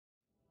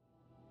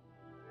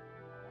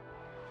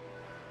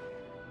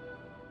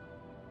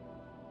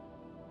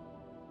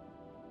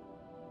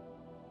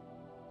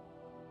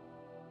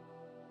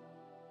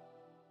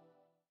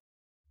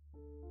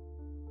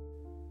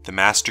The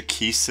Master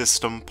Key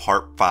System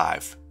Part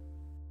 5.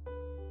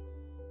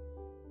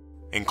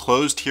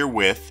 Enclosed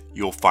herewith,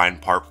 you will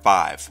find Part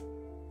 5.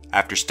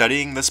 After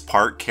studying this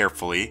part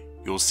carefully,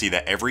 you will see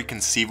that every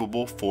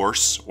conceivable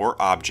force or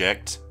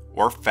object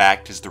or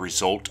fact is the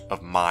result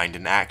of mind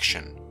in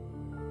action.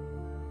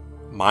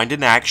 Mind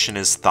in action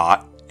is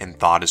thought, and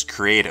thought is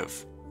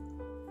creative.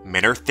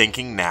 Men are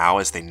thinking now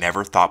as they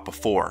never thought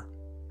before.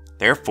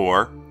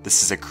 Therefore,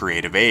 this is a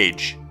creative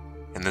age,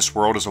 and this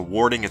world is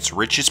awarding its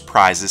richest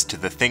prizes to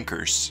the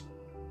thinkers.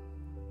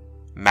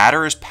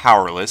 Matter is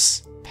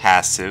powerless,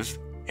 passive,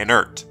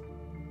 inert.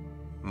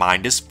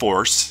 Mind is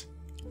force,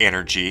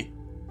 energy,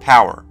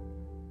 power.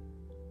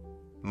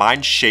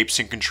 Mind shapes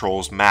and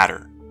controls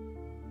matter.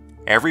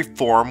 Every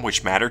form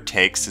which matter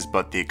takes is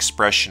but the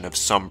expression of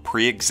some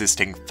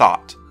pre-existing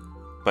thought,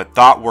 but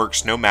thought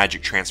works no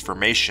magic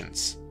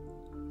transformations.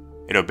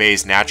 It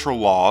obeys natural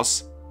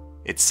laws,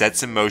 it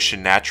sets in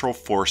motion natural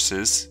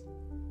forces,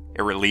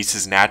 it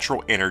releases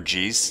natural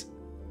energies,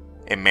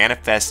 it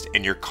manifests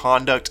in your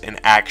conduct and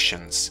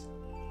actions,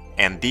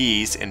 and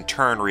these in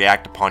turn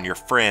react upon your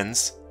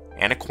friends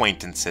and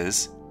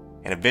acquaintances,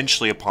 and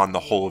eventually upon the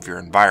whole of your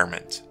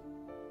environment.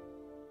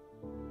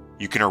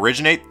 You can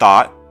originate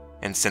thought,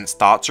 and since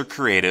thoughts are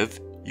creative,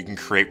 you can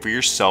create for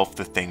yourself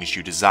the things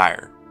you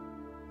desire.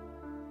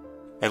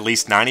 At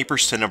least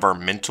 90% of our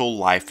mental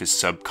life is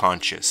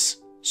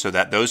subconscious, so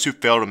that those who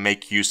fail to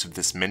make use of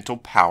this mental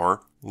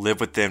power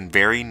live within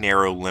very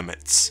narrow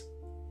limits.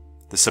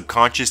 The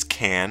subconscious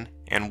can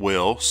and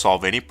will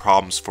solve any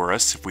problems for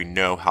us if we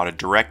know how to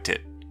direct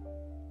it.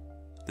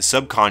 The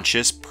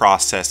subconscious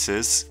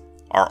processes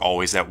are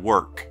always at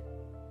work.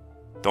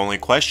 The only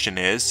question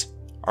is,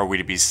 are we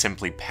to be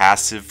simply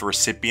passive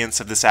recipients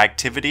of this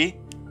activity,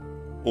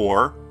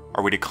 or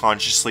are we to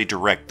consciously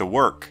direct the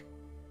work?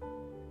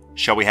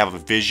 Shall we have a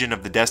vision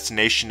of the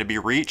destination to be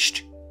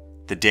reached,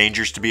 the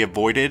dangers to be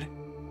avoided,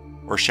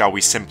 or shall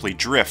we simply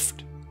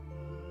drift?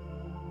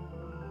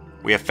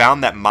 We have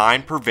found that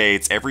mind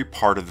pervades every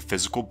part of the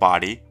physical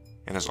body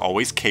and is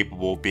always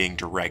capable of being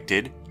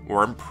directed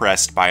or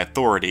impressed by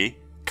authority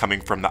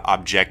coming from the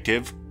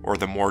objective or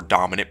the more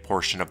dominant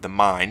portion of the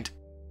mind.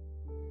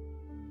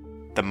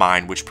 The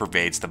mind which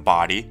pervades the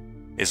body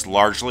is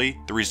largely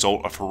the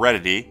result of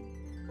heredity,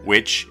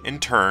 which, in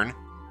turn,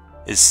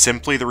 is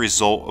simply the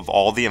result of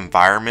all the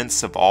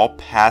environments of all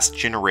past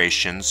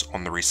generations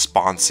on the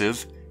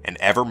responsive and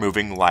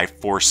ever-moving life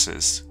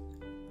forces.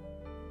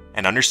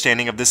 An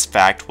understanding of this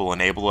fact will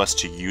enable us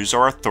to use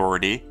our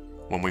authority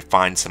when we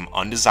find some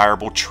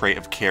undesirable trait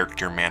of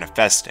character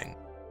manifesting.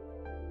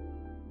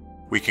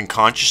 We can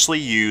consciously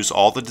use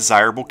all the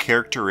desirable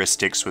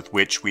characteristics with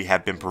which we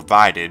have been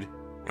provided,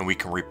 and we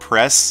can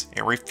repress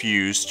and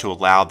refuse to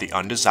allow the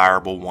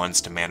undesirable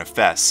ones to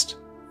manifest.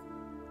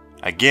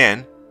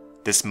 Again,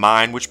 this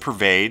mind which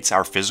pervades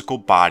our physical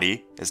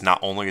body is not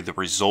only the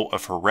result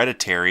of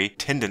hereditary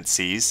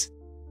tendencies,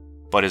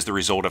 but is the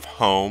result of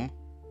home,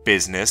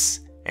 business,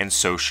 and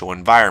social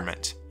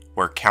environment,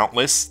 where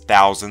countless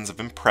thousands of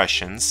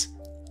impressions,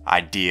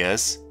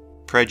 ideas,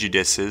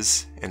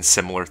 prejudices, and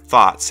similar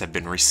thoughts have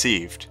been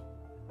received.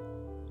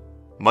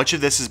 Much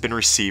of this has been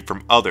received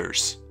from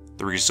others,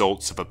 the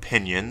results of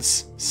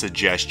opinions,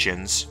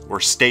 suggestions, or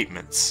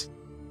statements.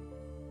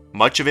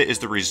 Much of it is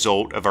the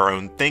result of our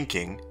own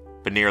thinking,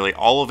 but nearly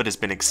all of it has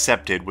been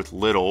accepted with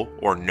little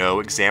or no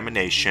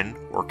examination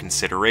or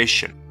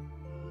consideration.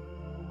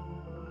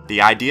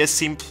 The idea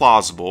seemed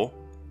plausible,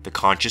 the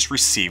conscious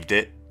received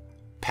it,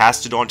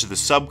 passed it on to the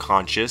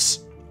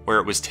subconscious, where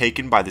it was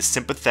taken by the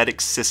sympathetic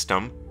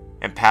system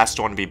and passed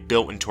on to be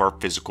built into our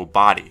physical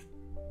body.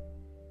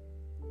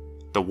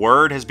 The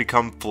Word has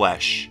become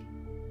flesh.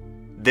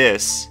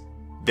 This,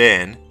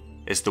 then,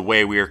 is the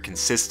way we are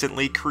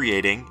consistently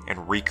creating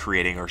and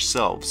recreating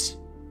ourselves.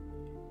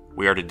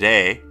 We are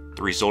today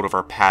the result of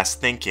our past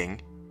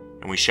thinking,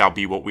 and we shall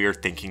be what we are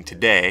thinking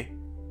today.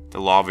 The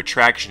law of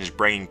attraction is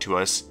bringing to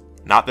us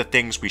not the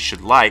things we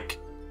should like,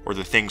 or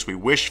the things we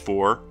wish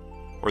for,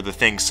 or the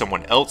things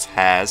someone else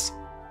has,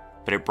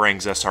 but it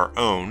brings us our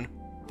own,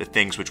 the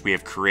things which we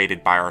have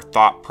created by our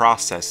thought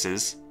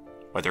processes,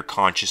 whether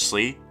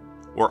consciously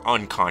or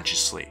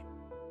unconsciously.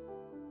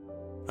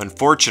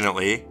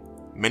 Unfortunately,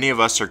 many of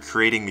us are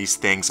creating these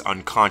things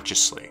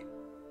unconsciously.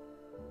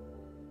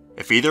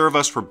 If either of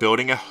us were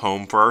building a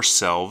home for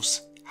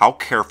ourselves, how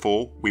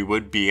careful we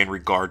would be in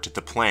regard to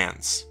the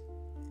plans.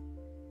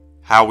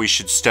 How we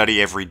should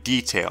study every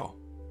detail.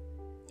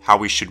 How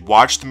we should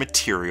watch the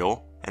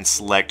material and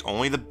select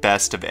only the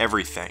best of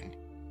everything.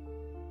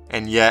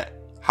 And yet,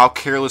 how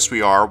careless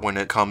we are when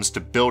it comes to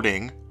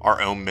building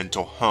our own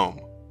mental home,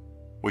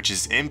 which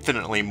is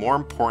infinitely more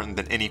important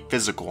than any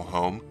physical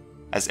home,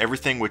 as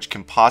everything which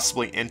can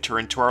possibly enter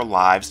into our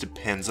lives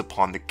depends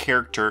upon the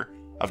character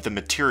of the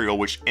material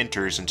which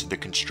enters into the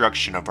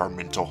construction of our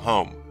mental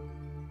home.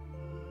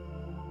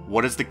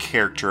 What is the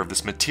character of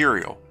this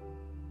material?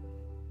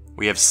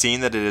 We have seen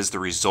that it is the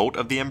result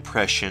of the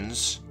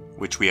impressions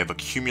which we have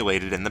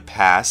accumulated in the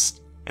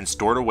past and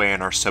stored away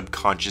in our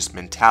subconscious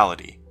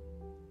mentality.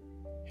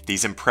 If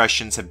these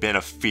impressions have been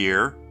of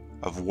fear,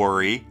 of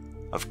worry,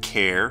 of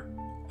care,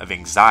 of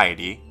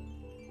anxiety,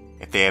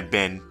 if they have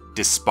been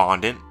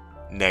despondent,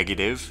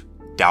 negative,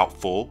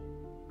 doubtful,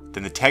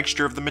 then the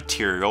texture of the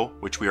material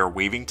which we are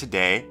weaving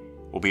today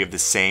will be of the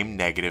same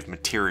negative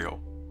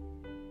material.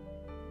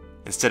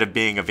 Instead of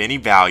being of any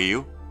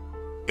value,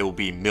 it will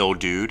be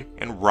mildewed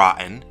and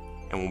rotten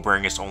and will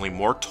bring us only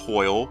more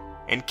toil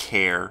and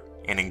care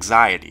and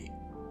anxiety.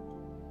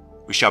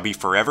 We shall be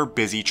forever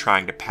busy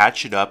trying to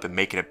patch it up and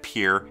make it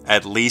appear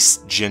at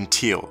least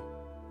genteel.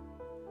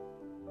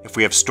 If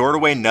we have stored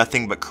away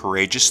nothing but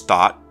courageous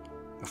thought,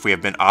 if we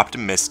have been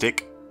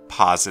optimistic,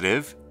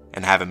 positive,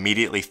 and have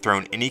immediately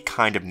thrown any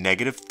kind of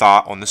negative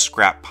thought on the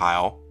scrap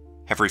pile,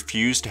 have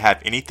refused to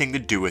have anything to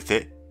do with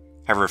it,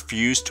 have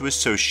refused to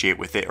associate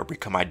with it or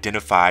become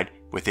identified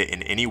with it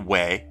in any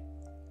way,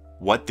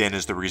 what then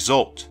is the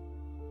result?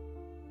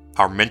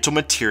 Our mental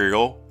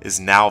material is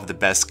now of the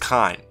best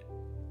kind.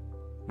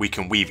 We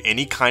can weave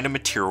any kind of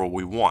material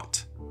we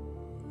want.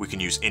 We can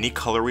use any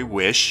color we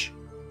wish.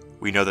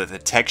 We know that the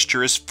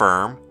texture is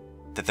firm,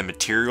 that the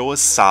material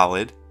is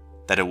solid,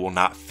 that it will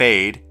not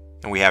fade,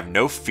 and we have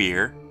no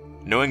fear,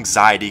 no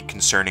anxiety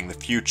concerning the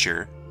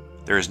future.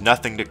 There is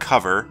nothing to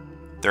cover.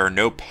 There are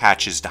no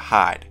patches to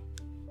hide.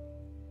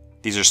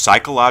 These are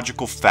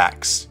psychological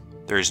facts.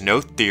 There is no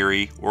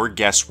theory or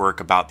guesswork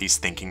about these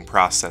thinking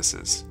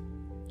processes.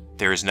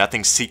 There is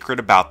nothing secret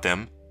about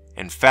them.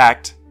 In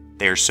fact,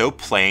 they are so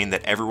plain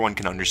that everyone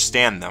can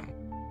understand them.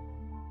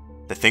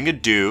 The thing to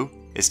do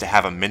is to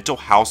have a mental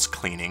house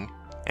cleaning,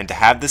 and to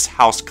have this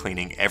house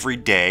cleaning every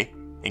day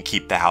and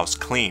keep the house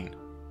clean.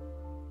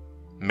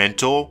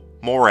 Mental,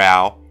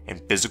 morale,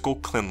 and physical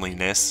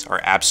cleanliness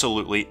are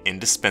absolutely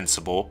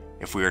indispensable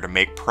if we are to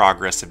make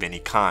progress of any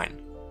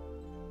kind.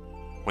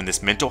 When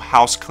this mental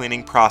house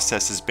cleaning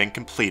process has been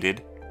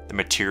completed, the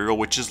material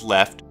which is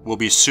left will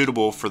be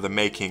suitable for the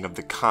making of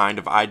the kind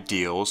of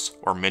ideals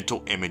or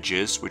mental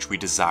images which we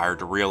desire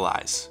to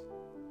realize.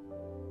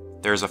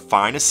 There is a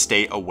fine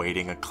estate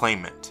awaiting a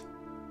claimant.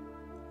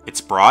 Its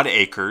broad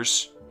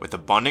acres, with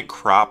abundant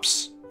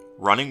crops,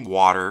 running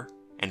water,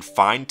 and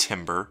fine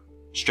timber,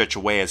 stretch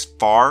away as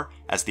far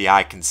as the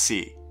eye can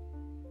see.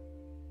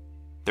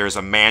 There is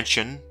a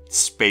mansion,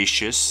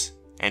 spacious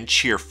and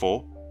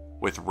cheerful,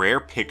 with rare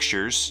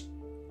pictures,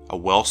 a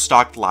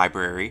well-stocked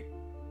library,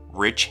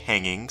 rich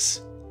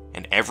hangings,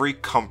 and every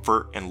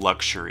comfort and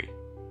luxury.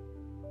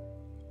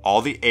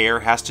 All the heir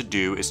has to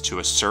do is to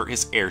assert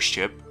his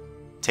heirship,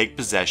 take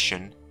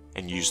possession,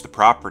 and use the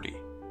property.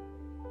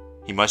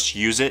 He must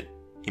use it,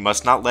 he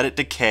must not let it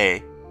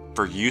decay,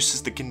 for use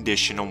is the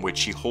condition on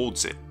which he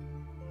holds it.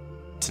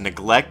 To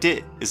neglect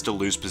it is to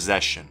lose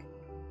possession.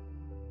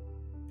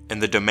 In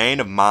the domain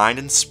of mind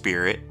and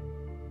spirit,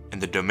 in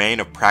the domain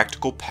of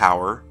practical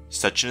power,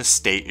 such an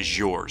estate is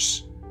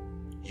yours.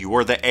 You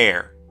are the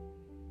heir.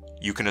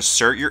 You can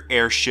assert your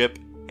heirship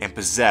and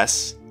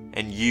possess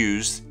and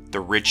use the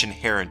rich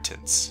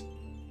inheritance.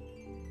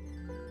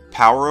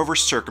 Power over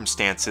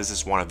circumstances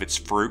is one of its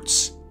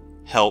fruits.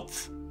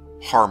 Health,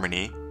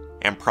 harmony,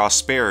 and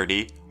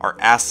prosperity are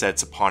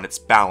assets upon its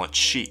balance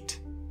sheet.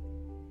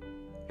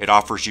 It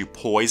offers you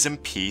poise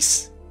and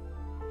peace.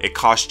 It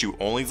costs you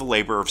only the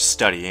labor of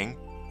studying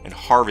and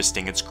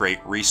harvesting its great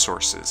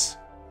resources.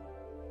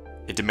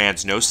 It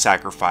demands no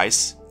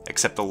sacrifice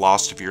except the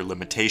loss of your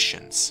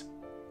limitations,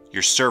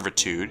 your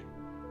servitude,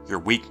 your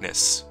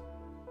weakness.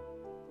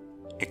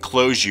 It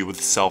clothes you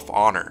with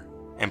self-honor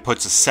and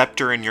puts a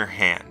scepter in your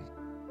hand.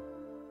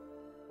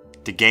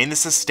 To gain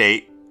this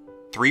estate,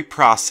 3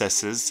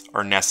 processes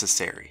are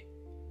necessary.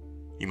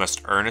 You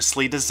must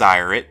earnestly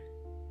desire it,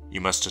 you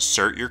must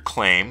assert your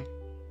claim,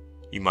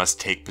 you must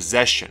take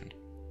possession.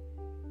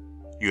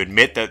 You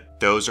admit that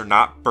those are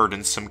not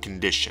burdensome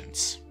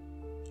conditions.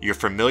 You're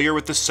familiar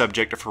with the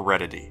subject of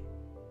heredity.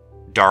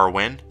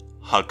 Darwin,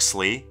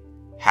 Huxley,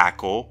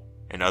 Haeckel,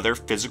 and other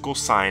physical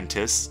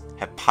scientists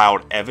have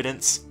piled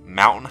evidence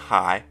mountain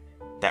high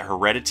that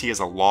heredity is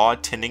a law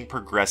attending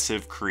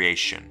progressive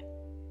creation.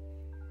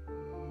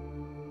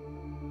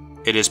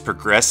 It is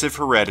progressive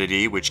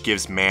heredity which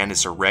gives man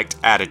his erect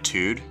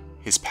attitude,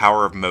 his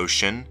power of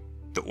motion,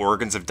 the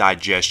organs of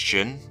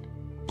digestion,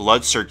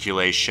 blood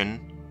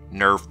circulation,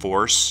 nerve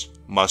force,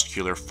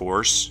 muscular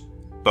force,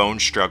 bone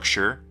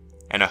structure,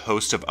 and a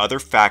host of other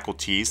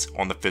faculties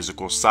on the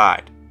physical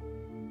side.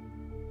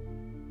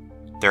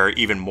 There are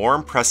even more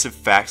impressive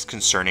facts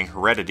concerning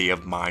heredity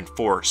of mind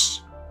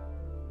force.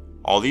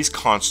 All these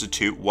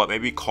constitute what may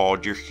be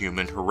called your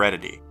human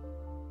heredity.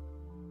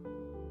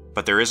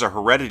 But there is a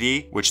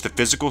heredity which the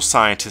physical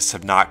scientists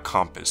have not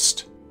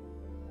compassed.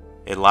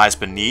 It lies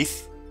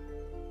beneath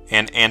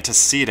and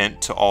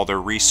antecedent to all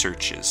their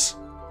researches.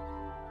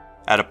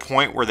 At a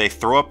point where they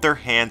throw up their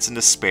hands in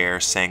despair,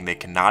 saying they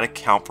cannot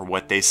account for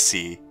what they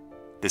see,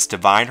 this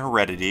divine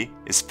heredity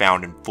is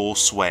found in full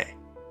sway.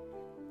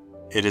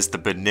 It is the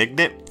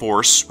benignant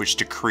force which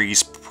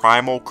decrees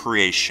primal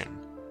creation.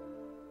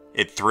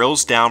 It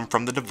thrills down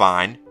from the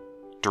divine,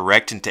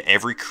 direct into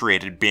every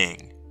created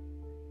being.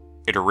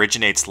 It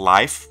originates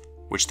life,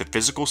 which the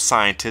physical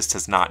scientist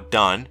has not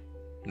done,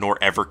 nor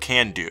ever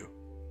can do.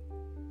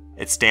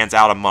 it stands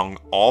out among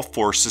all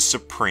forces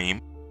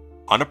supreme,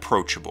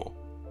 unapproachable.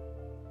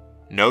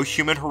 No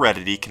human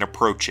heredity can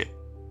approach it.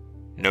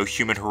 No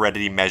human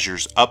heredity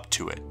measures up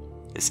to it.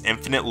 This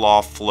infinite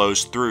law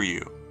flows through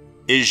you,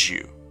 is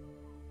you.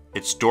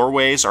 Its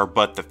doorways are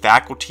but the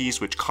faculties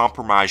which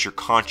compromise your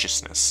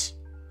consciousness.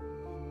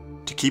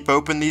 To keep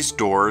open these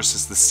doors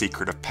is the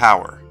secret of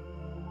power.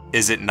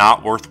 Is it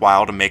not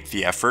worthwhile to make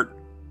the effort?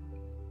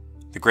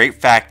 The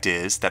great fact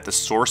is that the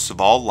source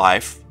of all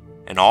life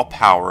and all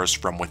power is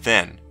from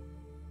within.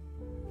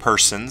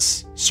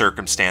 Persons,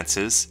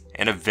 circumstances,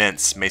 and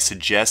events may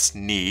suggest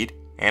need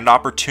and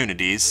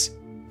opportunities,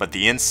 but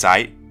the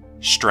insight,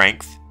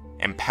 strength,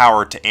 and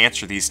power to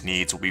answer these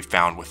needs will be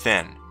found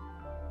within.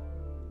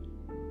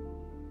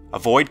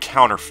 Avoid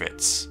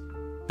counterfeits.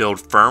 Build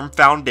firm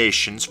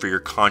foundations for your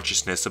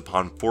consciousness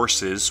upon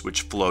forces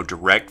which flow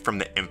direct from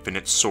the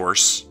infinite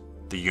source,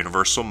 the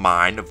universal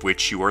mind of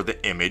which you are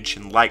the image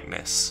and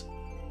likeness.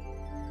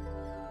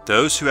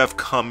 Those who have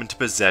come into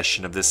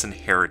possession of this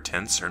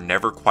inheritance are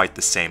never quite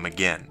the same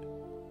again.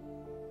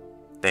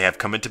 They have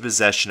come into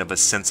possession of a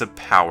sense of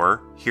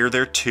power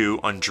hitherto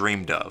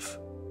undreamed of.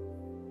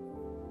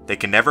 They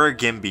can never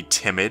again be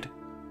timid,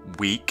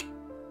 weak,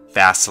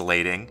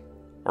 vacillating,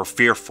 or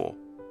fearful.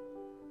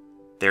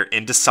 They are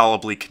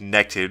indissolubly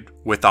connected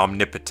with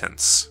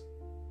omnipotence.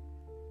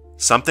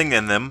 Something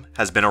in them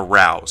has been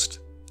aroused.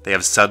 They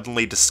have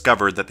suddenly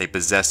discovered that they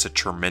possess a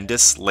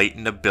tremendous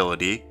latent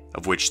ability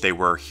of which they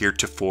were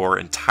heretofore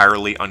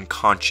entirely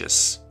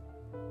unconscious.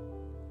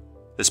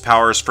 This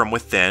power is from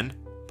within,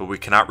 but we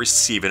cannot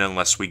receive it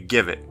unless we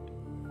give it.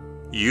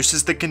 Use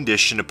is the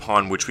condition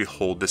upon which we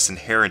hold this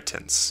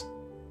inheritance.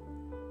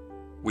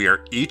 We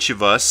are each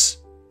of us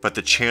but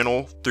the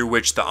channel through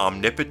which the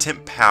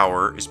omnipotent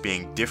power is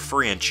being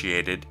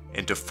differentiated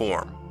into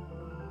form.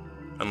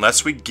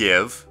 Unless we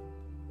give,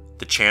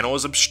 the channel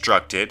is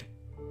obstructed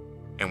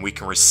and we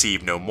can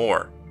receive no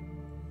more.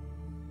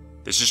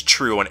 This is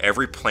true on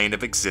every plane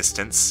of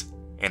existence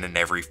and in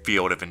every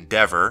field of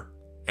endeavor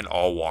in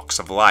all walks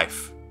of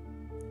life.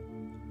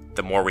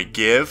 The more we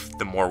give,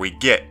 the more we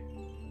get.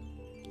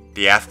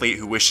 The athlete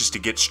who wishes to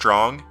get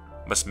strong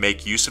must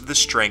make use of the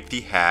strength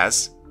he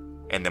has,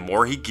 and the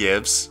more he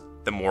gives,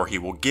 the more he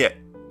will get.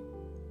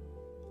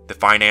 The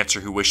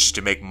financier who wishes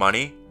to make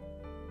money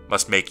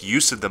must make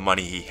use of the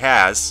money he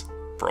has,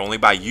 for only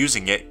by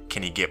using it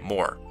can he get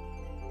more.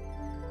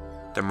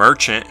 The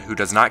merchant who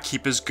does not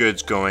keep his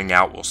goods going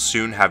out will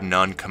soon have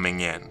none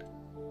coming in.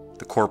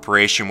 The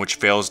corporation which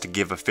fails to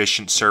give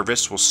efficient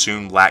service will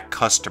soon lack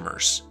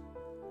customers.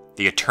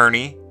 The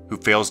attorney who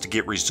fails to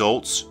get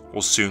results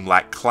will soon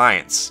lack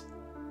clients.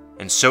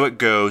 And so it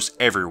goes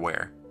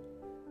everywhere.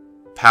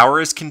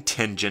 Power is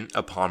contingent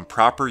upon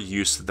proper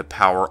use of the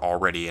power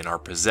already in our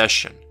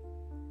possession.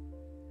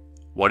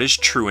 What is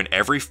true in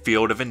every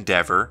field of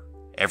endeavor,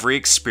 every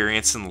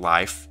experience in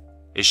life,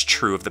 is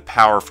true of the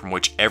power from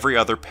which every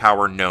other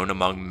power known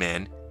among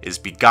men is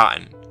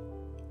begotten,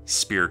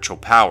 spiritual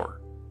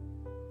power.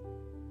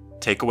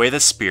 Take away the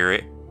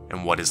spirit,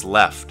 and what is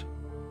left?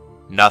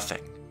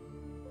 Nothing.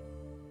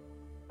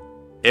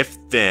 If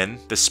then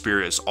the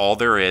spirit is all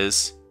there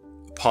is,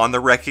 upon the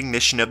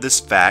recognition of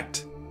this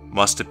fact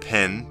must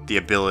depend the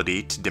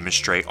ability to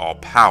demonstrate all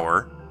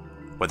power,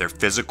 whether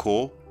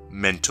physical,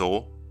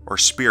 mental, or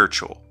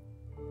spiritual.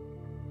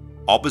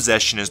 All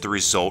possession is the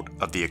result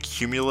of the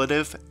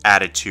accumulative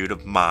attitude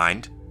of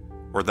mind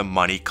or the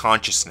money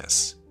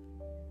consciousness.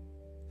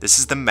 This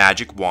is the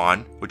magic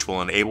wand which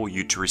will enable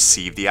you to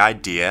receive the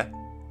idea,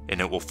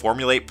 and it will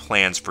formulate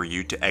plans for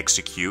you to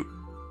execute,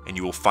 and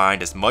you will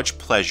find as much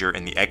pleasure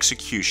in the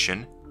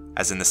execution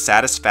as in the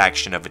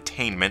satisfaction of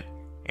attainment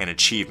and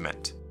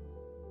achievement.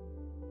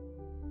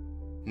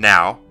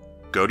 Now,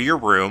 go to your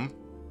room,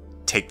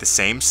 take the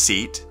same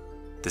seat,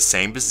 the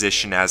same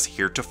position as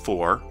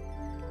heretofore,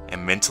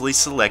 and mentally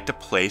select a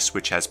place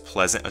which has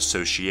pleasant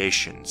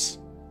associations.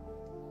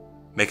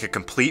 Make a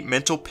complete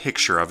mental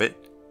picture of it.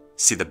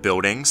 See the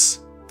buildings,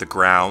 the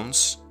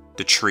grounds,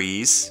 the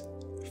trees,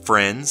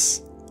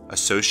 friends,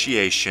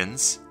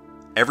 associations,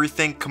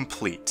 everything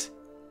complete.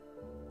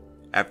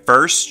 At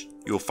first,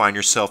 you will find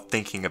yourself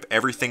thinking of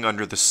everything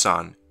under the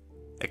sun,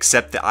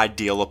 except the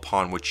ideal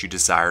upon which you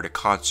desire to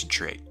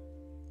concentrate.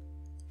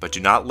 But do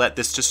not let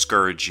this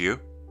discourage you.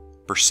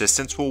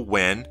 Persistence will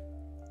win,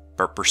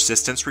 but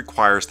persistence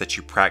requires that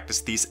you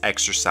practice these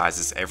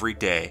exercises every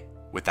day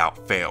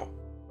without fail.